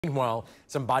Meanwhile,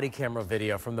 some body camera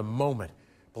video from the moment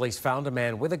police found a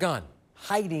man with a gun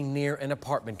hiding near an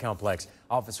apartment complex.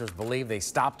 Officers believe they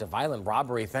stopped a violent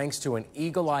robbery thanks to an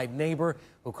eagle-eyed neighbor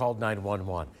who called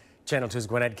 911. Channel 2's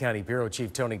Gwinnett County Bureau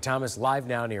Chief Tony Thomas live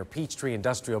now near Peachtree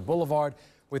Industrial Boulevard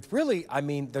with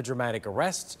the dramatic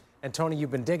arrests. And Tony, you've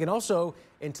been digging also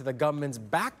into the gunman's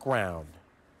background.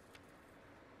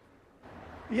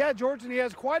 Yeah, George, and he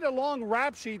has quite a long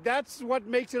rap sheet. That's what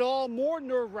makes it all more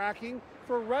nerve-wracking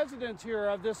for residents here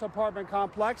of this apartment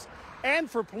complex and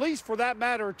for police for that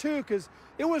matter, too, because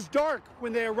it was dark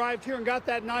when they arrived here and got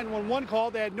that 911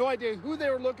 call. They had no idea who they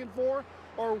were looking for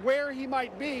or where he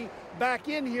might be back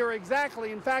in here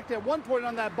exactly. In fact, at one point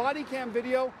on that body cam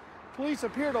video, police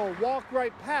appear to walk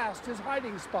right past his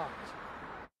hiding spot.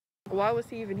 Why was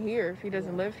he even here if he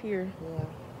doesn't live here? Yeah.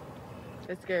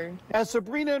 It's scary. As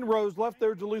Sabrina and Rose left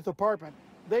their Duluth apartment,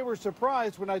 they were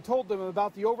surprised when I told them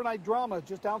about the overnight drama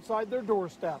just outside their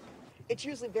doorstep. It's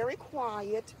usually very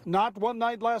quiet. Not one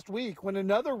night last week when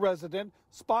another resident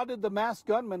spotted the masked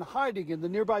gunman hiding in the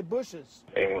nearby bushes.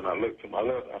 And when I looked to my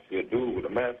left, I see a dude with a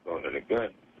mask on and a gun.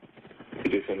 He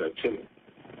just in there chilling.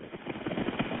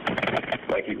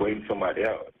 Like he's waiting somebody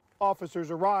out. Officers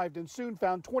arrived and soon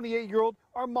found 28-year-old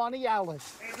Armani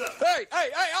Alice. Hey,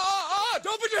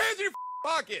 don't put your hands in your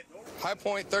pocket. High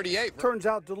Point 38. Turns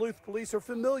out Duluth police are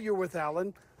familiar with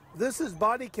Allen. This is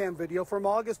body cam video from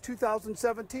August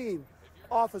 2017.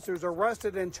 Officers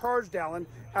arrested and charged Allen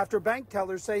after bank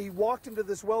tellers say he walked into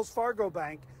this Wells Fargo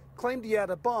bank, claimed he had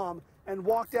a bomb, and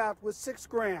walked out with $6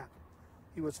 grand.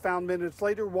 He was found minutes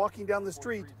later walking down the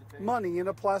street, money in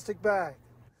a plastic bag.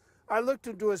 I looked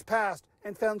into his past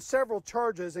and found several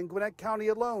charges in Gwinnett County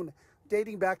alone,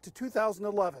 dating back to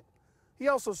 2011. He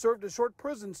also served a short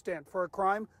prison stint for a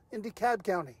crime in DeKalb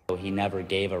County. He never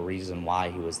gave a reason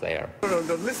why he was there. No,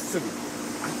 listen to me.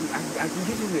 I can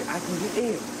get in there. I can get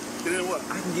in. Get in what?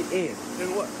 I can get in.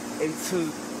 In what?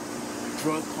 Into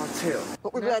drug cartel.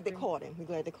 But we're glad they caught him. We're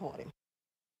glad they caught him.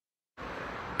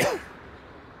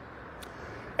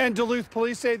 And Duluth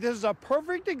police say this is a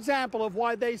perfect example of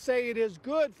why they say it is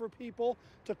good for people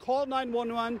to call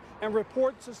 911 and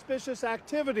report suspicious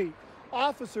activity.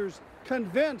 Officers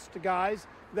convinced guys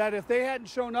that if they hadn't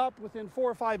shown up within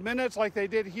 4 or 5 minutes like they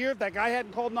did here, if that guy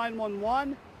hadn't called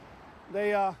 911,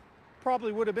 they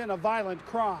probably would have been a violent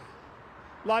crime.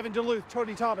 Live in Duluth,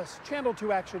 Tony Thomas, Channel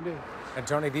 2 Action News. And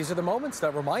Tony, these are the moments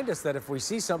that remind us that if we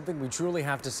see something, we truly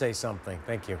have to say something.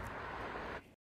 Thank you.